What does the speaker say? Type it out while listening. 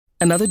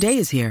Another day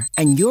is here,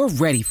 and you're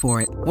ready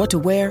for it. What to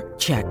wear?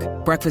 Check.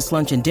 Breakfast,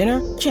 lunch, and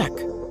dinner? Check.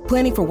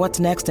 Planning for what's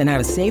next and how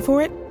to save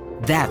for it?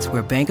 That's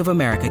where Bank of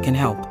America can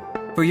help.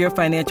 For your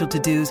financial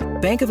to-dos,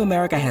 Bank of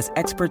America has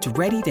experts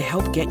ready to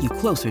help get you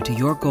closer to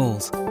your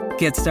goals.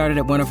 Get started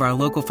at one of our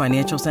local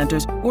financial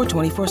centers or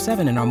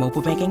 24/7 in our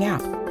mobile banking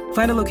app.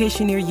 Find a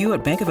location near you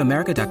at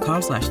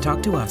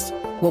bankofamerica.com/talktous.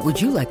 What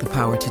would you like the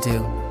power to do?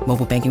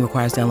 Mobile banking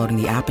requires downloading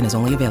the app and is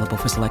only available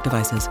for select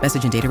devices.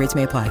 Message and data rates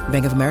may apply.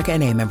 Bank of America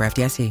N.A., member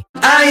FDIC.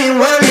 I ain't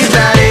worried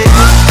about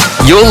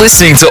it. You're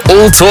listening to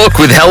All Talk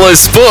with Hello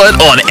Sport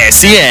on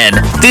SEN.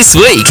 This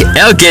week,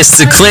 our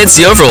guests are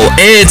Clancy Overell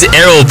and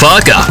Errol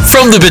Parker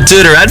from the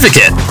Betoota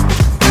Advocate.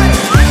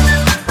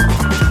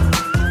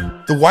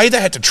 The way they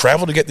had to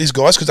travel to get these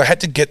guys, because they had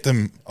to get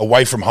them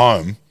away from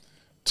home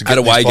to get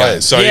away these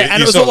players. So yeah,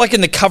 and it was all like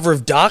in the cover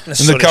of darkness.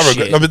 in the cover of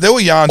shit. no, but there were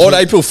yarns On with-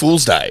 April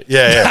Fool's Day.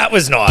 Yeah. That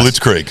was nice.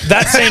 Blitzkrieg.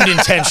 That seemed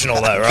intentional,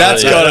 though, right?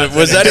 That's got it.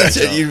 Was that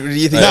intentional? do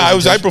you think? No, it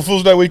was April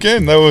Fool's Day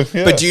weekend. They were,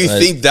 yeah. But do you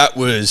think that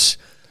was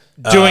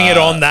Doing it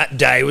on that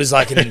day was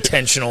like an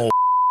intentional.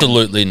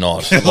 Absolutely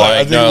not. I Like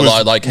think no, it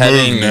was like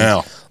having moved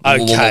now.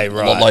 Okay,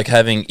 right. Like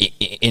having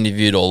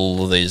interviewed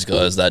all of these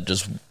guys, that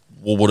just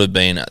would have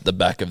been at the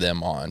back of their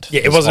mind. Yeah,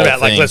 it This wasn't whole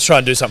about like thing. let's try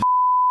and do something.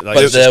 Like,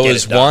 But let's there just get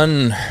was it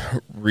done.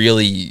 one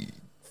really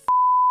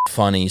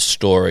funny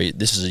story.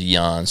 This is a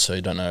yarn, so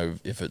you don't know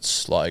if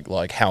it's like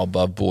how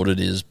above board it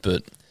is,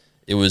 but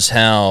it was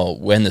how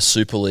when the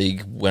Super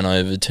League went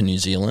over to New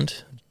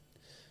Zealand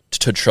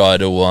to try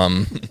to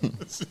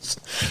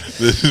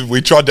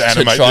we tried to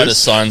animate to this.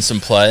 sign some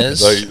players.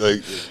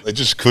 They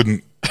just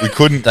couldn't. We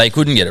couldn't. They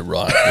couldn't get it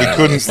right. We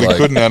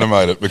couldn't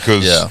animate it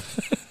because Yeah.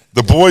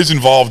 the boys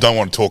involved don't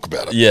want to talk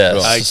about it. Yeah.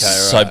 Okay,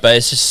 So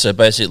right. so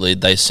basically,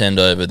 they send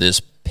over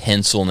this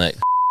pencil neck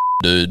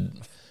dude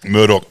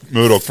Murdoch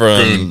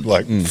from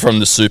Goon, from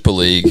the Super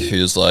League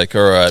who's like,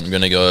 all right, I'm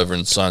going to go over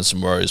and sign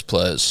some Warriors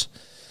players.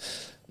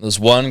 There's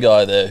one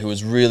guy there who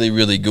was really,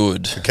 really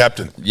good. the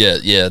captain.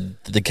 Yeah,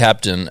 the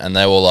captain, and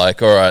they were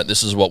like, all right,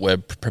 this is what we're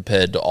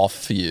prepared to offer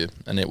for you.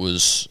 And it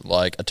was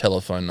like a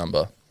telephone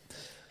number.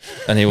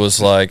 And he was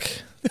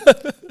like,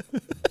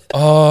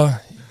 oh,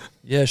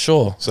 yeah,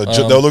 sure. So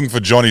they were looking for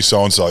Johnny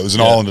so and so. It was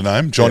an Islander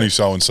name, Johnny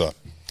so and so.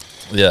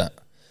 Yeah.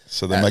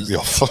 So they make the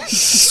offer.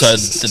 So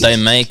they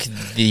make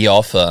the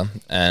offer,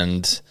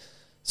 and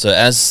so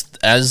as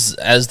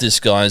this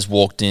guy's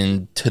walked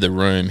into the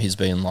room, he's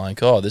been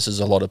like, "Oh, this is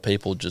a lot of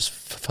people just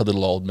for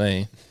little old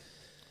me."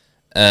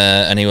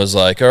 And he was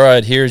like, "All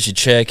right, here's your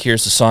check.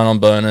 Here's the sign-on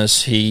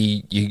bonus."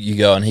 You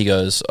go, and he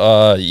goes,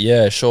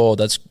 yeah, sure.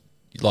 That's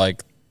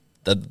like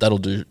that'll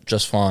do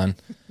just fine."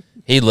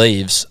 He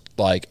leaves,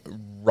 like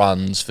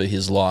runs for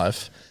his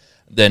life.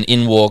 Then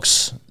in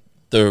walks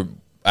the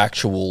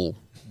actual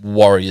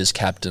Warriors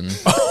captain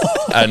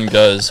and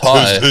goes,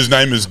 "Hi." Whose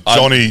name is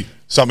Johnny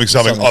something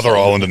something. other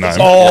Islander name.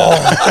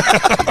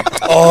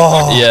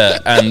 Yeah,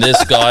 and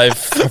this guy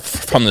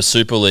from the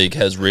Super League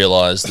has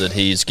realised that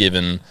he's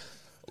given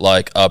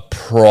like a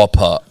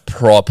proper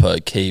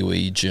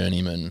Kiwi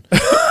journeyman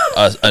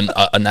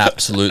an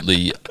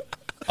absolutely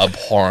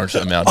abhorrent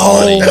amount of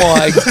money. Oh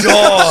my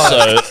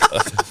god!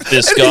 So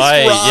this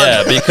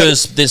guy,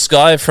 because this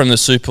guy from the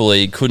Super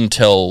League couldn't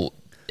tell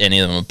any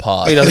of them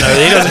apart. He doesn't know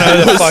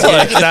who the fuck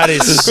that is.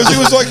 Because he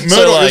was like Murdoch.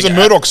 So, like, it was a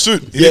Murdoch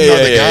suit. He didn't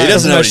know the game. He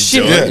doesn't know what he's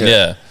shit. doing.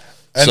 Yeah.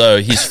 And- So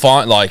he's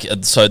fine. Like,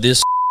 so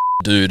this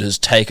dude has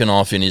taken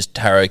off in his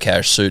Taro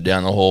Cash suit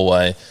down the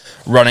hallway,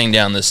 running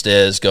down the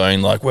stairs,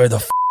 going like, "Where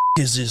the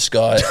is this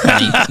guy?"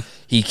 And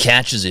he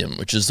catches him,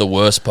 which is the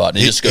worst part. And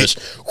he just goes,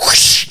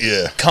 whoosh,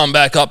 Yeah. "Come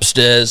back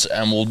upstairs,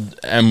 and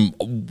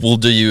we'll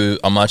do you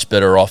a much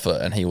better offer."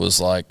 And he was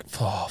like,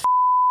 "Oh,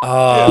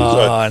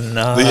 Oh,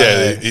 no.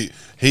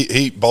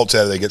 He bolts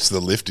out of there, gets to the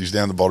lift. He's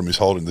down the bottom. He's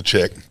holding the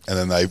check, and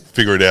then they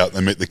figure it out.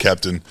 They meet the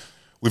captain.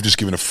 We've just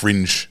given a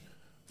fringe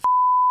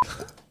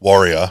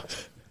warrior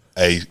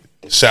a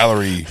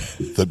salary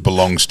that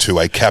belongs to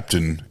a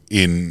captain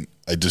in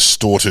a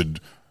distorted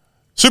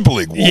Super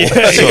League war.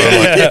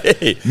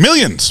 Like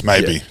millions,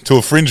 maybe, to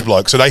a fringe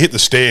bloke. So they hit the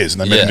stairs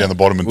and they met him Yeah. down the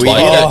bottom and We told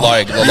hear him.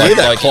 that,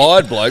 that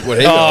Clyde bloke. What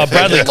he got?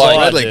 Bradley Clyde.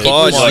 Bradley dude.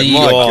 Clyde. It was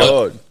My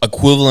the god!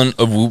 equivalent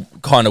of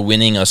kind of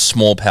winning a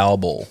small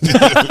Powerball."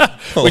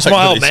 Which Like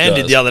my old these man guys.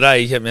 did the other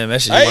day. He kept me a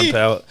message. He won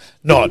power.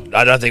 Not,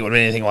 I don't think it would be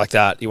anything like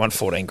that. He won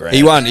 14 grand.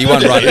 He won. He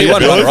won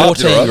runner up.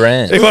 14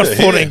 grand. He won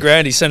 14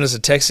 grand. He sent us a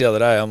text the other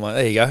day. I'm like,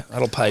 there you go.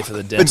 That'll pay for the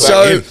But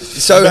dental.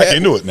 so back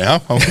into it now.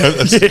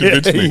 That's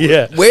convinced me.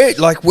 yeah.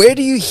 where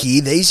do you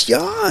hear these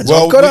yarns?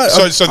 Well, I've got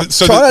so I'm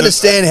the- trying to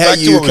understand how back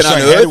to you what we're can saying,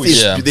 how do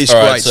unearth we- this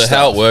All great right, so stuff.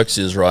 how it works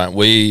is, right,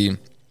 we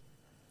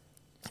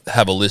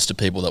have a list of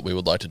people that we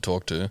would like to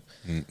talk to.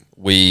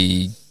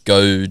 We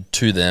go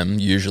to them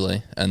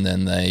usually, and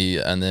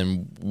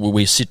then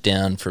we sit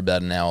down for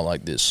about an hour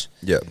like this.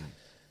 Yeah.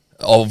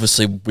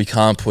 Obviously, we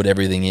can't put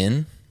everything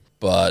in,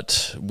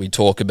 but we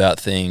talk about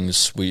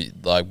things.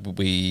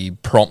 We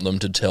prompt them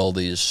to tell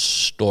these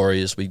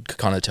stories. We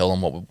kind of tell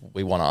them what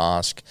we want to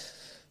ask.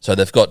 So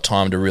they've got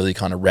time to really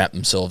kind of wrap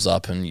themselves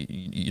up and,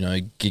 you know,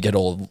 get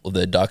all of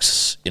their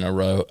ducks in a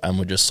row. And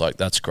we're just like,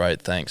 that's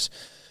great, thanks.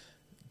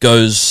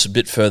 Goes a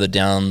bit further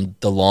down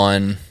the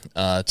line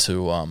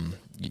to,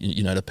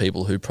 you know, the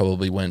people who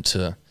probably went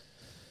to,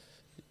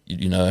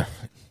 you know,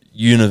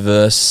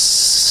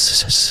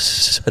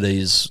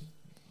 universities,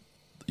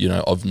 you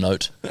know, of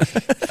note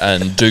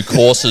and do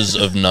courses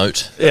of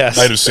note. Yes.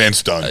 Made of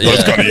sandstone. Yeah.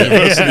 Those kind of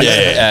universities.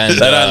 Yeah, and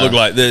They don't look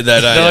like they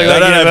don't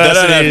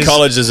like have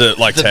colleges at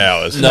like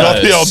towers. No.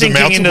 Not the old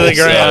Sinking into the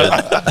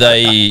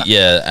demountables.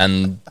 ground.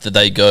 and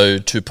they go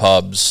to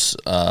pubs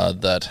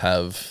that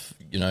have,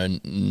 you know,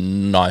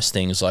 nice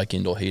things like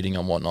indoor heating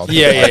and whatnot.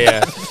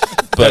 Yeah.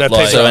 But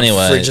like, so have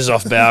anyway, fridges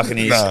off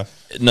balconies. No,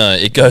 no,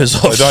 it goes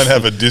off. they don't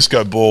have a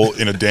disco ball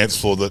in a dance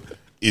floor that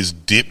is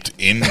dipped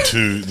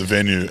into the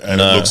venue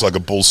and it looks like a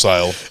bull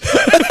sail.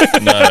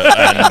 No,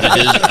 and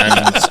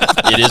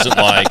it isn't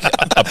like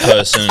a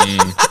person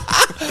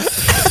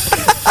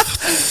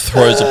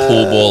throws a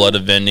pool ball at a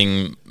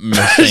vending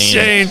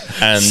machine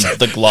and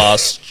the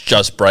glass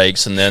just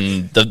breaks, and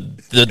then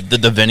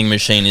the vending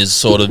machine is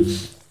sort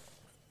of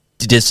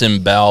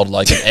disemboweled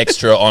like an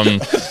extra on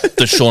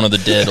the Shaun of the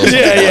Dead or something.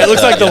 Yeah, it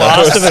looks like The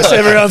Last of Us.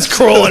 Everyone's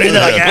crawling in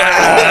like,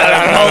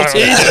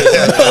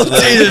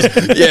 Jesus.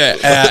 Yeah,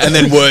 and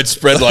then word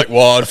spread like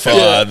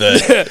wildfire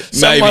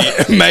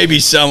that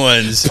maybe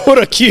someone's put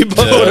a cue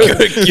ball.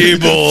 put a cue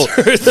ball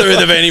through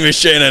the vending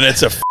machine and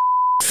it's a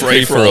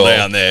free for all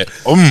down there.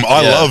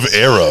 I love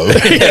Errol.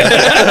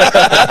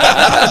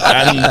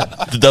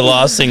 And the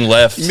last thing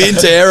left,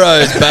 Mint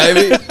arrows,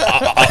 baby.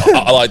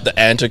 I like the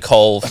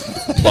anticol,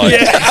 like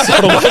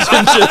sort of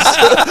wasn't just.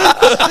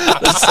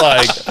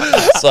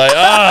 it's like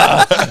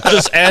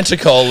just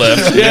anticol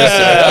left.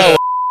 Yeah.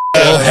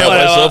 I'll help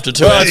myself to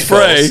two. Well, it's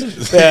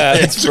free. Yeah,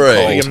 It's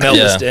free. we can melt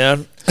this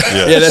down.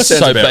 Yeah, that sounds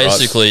So about right.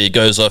 basically, it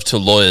goes off to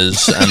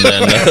lawyers, and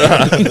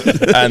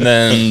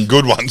then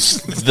Good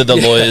ones. the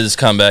lawyers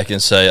come back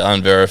and say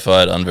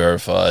unverified,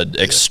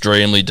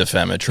 extremely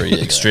defamatory.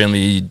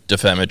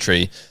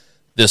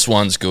 This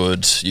one's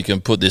good. You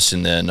can put this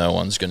in there. No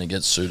one's going to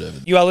get sued over.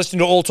 You are listening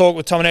to All Talk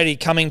with Tom and Eddie,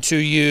 coming to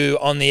you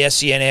on the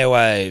SEN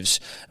airwaves,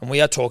 and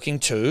we are talking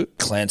to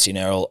Clancy and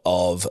Errol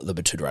of the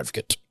Betoota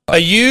Advocate. Are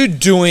you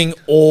doing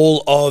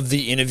all of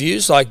the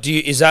interviews? Like,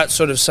 is that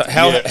sort of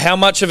how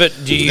much of it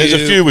do you There's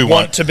a few we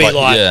want to be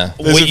like? Yeah.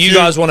 There's a You few-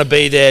 guys want to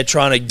be there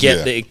trying to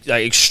get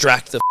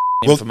extract the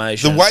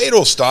information. The way it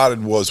all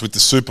started was with the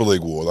Super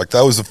League war. Like,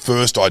 that was the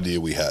first idea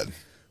we had.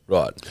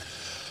 Right.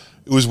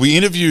 It was, we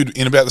interviewed,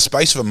 in about the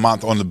space of a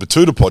month on the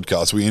Betoota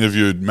podcast, we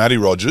interviewed Matty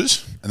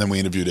Rogers and then we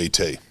interviewed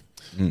E.T.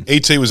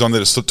 E.T. was on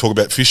there to talk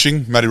about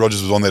fishing. Matty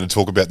Rogers was on there to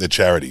talk about their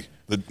charity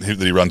that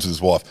he runs with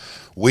his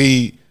wife.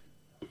 We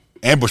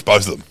ambushed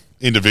both of them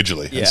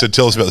individually and said,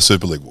 tell us about the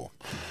Super League war.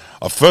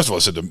 First of all,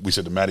 we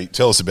said to Matty,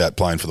 tell us about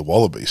playing for the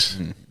Wallabies.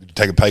 Did you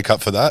take a pay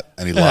cut for that?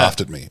 And he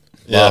laughed at me,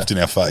 laughed in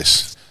our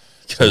face.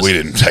 We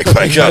didn't take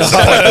pay cuts. To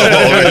play for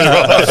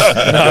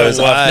the Wallabies,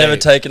 right? I've never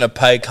taken a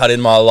pay cut in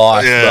my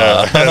life.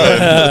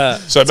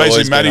 So basically,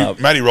 always been up.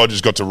 Matty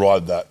Rogers got to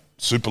ride that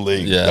Super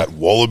League, that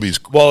Wallabies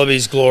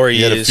glory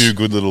He had a years. few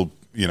good little,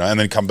 and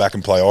then come back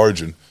and play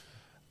Origin.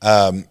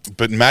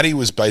 But Matty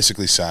was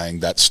basically saying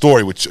that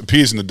story, which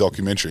appears in the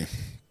documentary.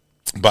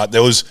 But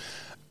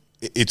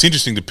it's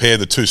interesting to pair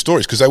the two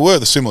stories because they were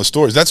the similar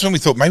stories. That's when we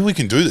thought, maybe we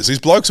can do this. These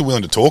blokes are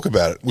willing to talk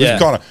about it. We've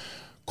kind of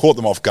caught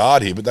them off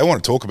guard here, but they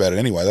want to talk about it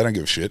anyway. They don't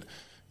give a shit.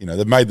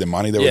 They've made their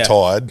money. They're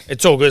retired.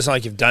 It's all good. It's not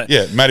like you've done it.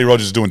 Yeah, Matty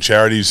Rogers is doing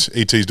charities.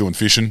 ET's doing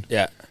fishing.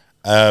 Yeah.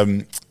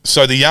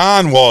 So the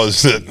yarn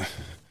was that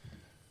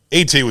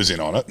ET was in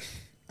on it,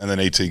 and then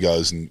ET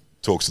goes and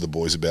talks to the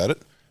boys about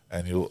it.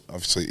 And he'll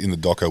obviously in the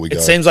doco we go.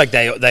 It seems like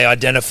they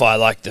identify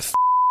like the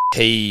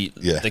key,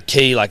 the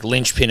key like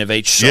linchpin of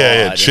each side.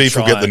 Yeah. Chief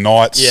will get the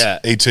Knights. Yeah.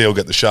 ET will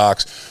get the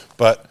Sharks.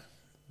 But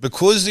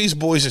because these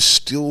boys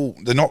are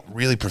they're not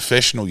really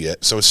professional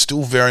yet, so it's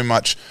still very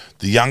much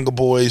the younger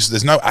boys.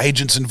 There's no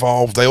agents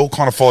involved. They all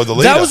kind of follow the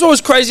leader. That was what was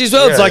crazy as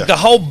well. It's like the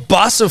whole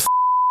bus of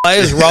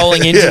players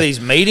rolling into these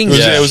meetings.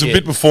 It was a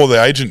bit before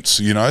the agents,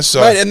 So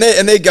Mate, and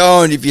they're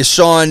going, if you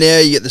sign now,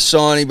 you get the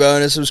signing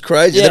bonus. It was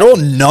crazy. Yeah. They're all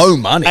no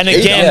money. And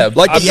again,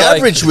 like the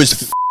average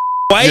was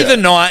the way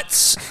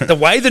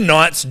the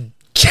Knights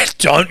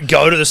don't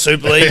go to the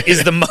Super League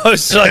is the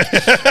most like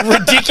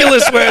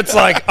ridiculous. Where it's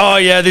like, oh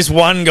yeah, this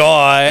one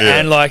guy,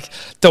 and like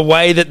the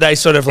way that they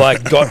sort of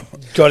like got.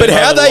 But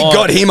how they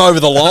got him over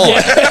the line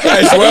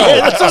as well.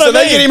 Yeah, that's what so I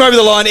they mean. get him over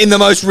the line in the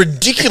most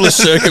ridiculous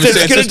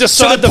circumstances. gonna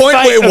decide to the the point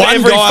fate where of one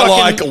every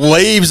guy fucking-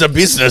 leaves a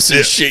business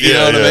and shit. You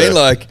know what I mean?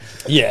 Like,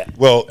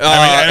 Well,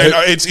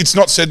 it's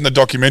not said in the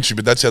documentary,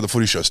 but that's how the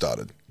footy show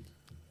started.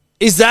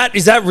 Is that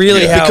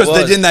really how because it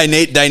was? then they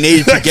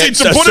need to get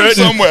to put him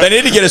somewhere. They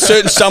need to get a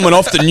certain someone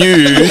off the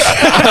news.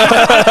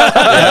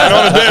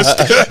 Not a desk.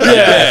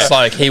 It's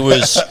like he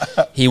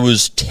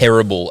was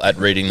terrible at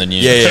reading the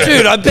news.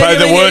 Dude, I bet Probably you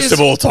the it worst is.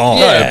 of all time.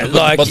 Yeah,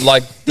 But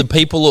the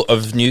people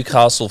of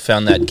Newcastle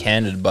found that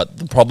candid, but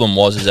the problem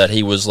is that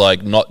he was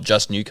like not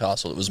just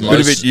Newcastle. It was Bit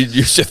of most. it,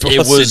 you said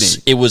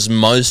It was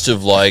most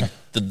of like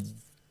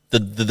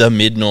the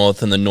mid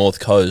north and the north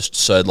coast.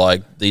 So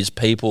like these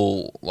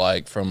people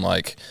like from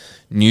like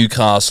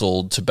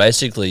Newcastle to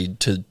basically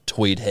to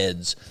Tweed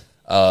Heads,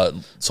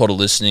 sort of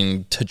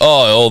listening to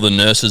all the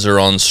nurses are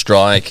on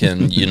strike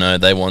and you know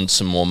they want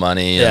some more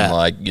money and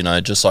like you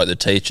know just like the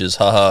teachers,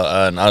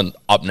 haha. And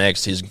up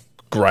next is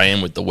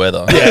Graham with the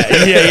weather. Yeah.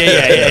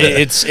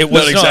 It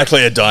was not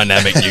exactly a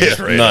dynamic news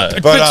reader. No,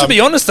 But to be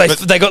honest,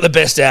 they got the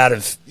best out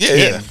of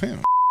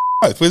him.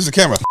 Where's the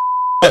camera?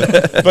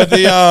 But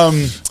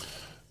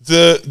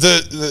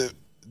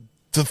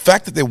the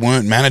fact that there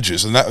weren't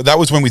managers, and that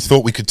was when we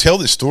thought we could tell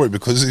this story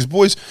because these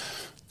boys,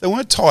 they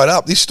weren't tied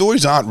up. These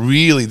stories aren't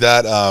really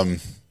that,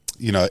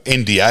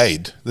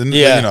 NDA'd.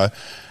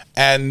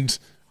 And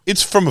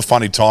it's from a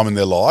funny time in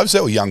their lives. They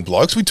were young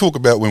blokes. We talk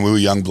about when we were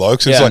young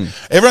blokes. It's like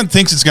everyone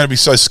thinks it's going to be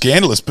so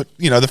scandalous, but,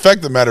 the fact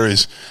of the matter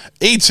is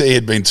E.T.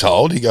 had been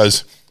told, he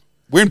goes,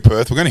 we're in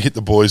Perth, we're going to hit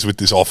the boys with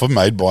this offer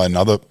made by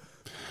another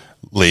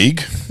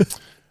league.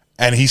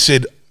 And he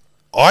said,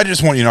 I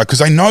just want you to know,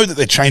 because I know that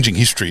they're changing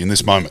history in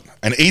this moment.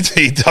 And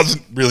E.T.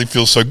 doesn't really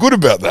feel so good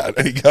about that.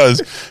 And he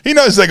goes, he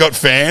knows they got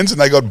fans and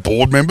they got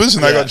board members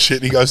and they got shit.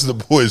 And he goes to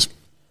the boys,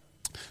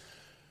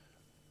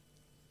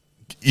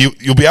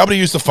 you'll be able to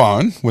use the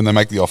phone when they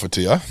make the offer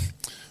to you,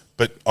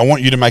 but I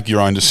want you to make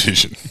your own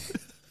decision.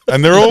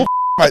 And they're all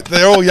mate,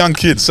 they're all young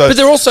kids. So, but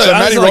they're also so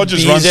Matty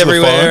Rogers runs to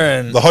the phone,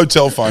 and the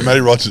hotel phone. Matty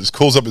Rogers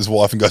calls up his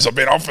wife and goes, I've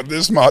been offered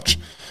this much.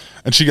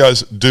 And she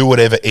goes, do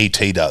whatever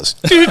E.T. does.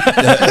 E.T.'s like,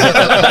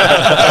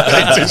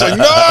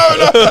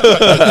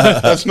 no,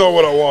 that's not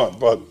what I want.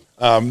 But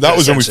that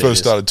was when we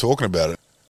first started talking about it.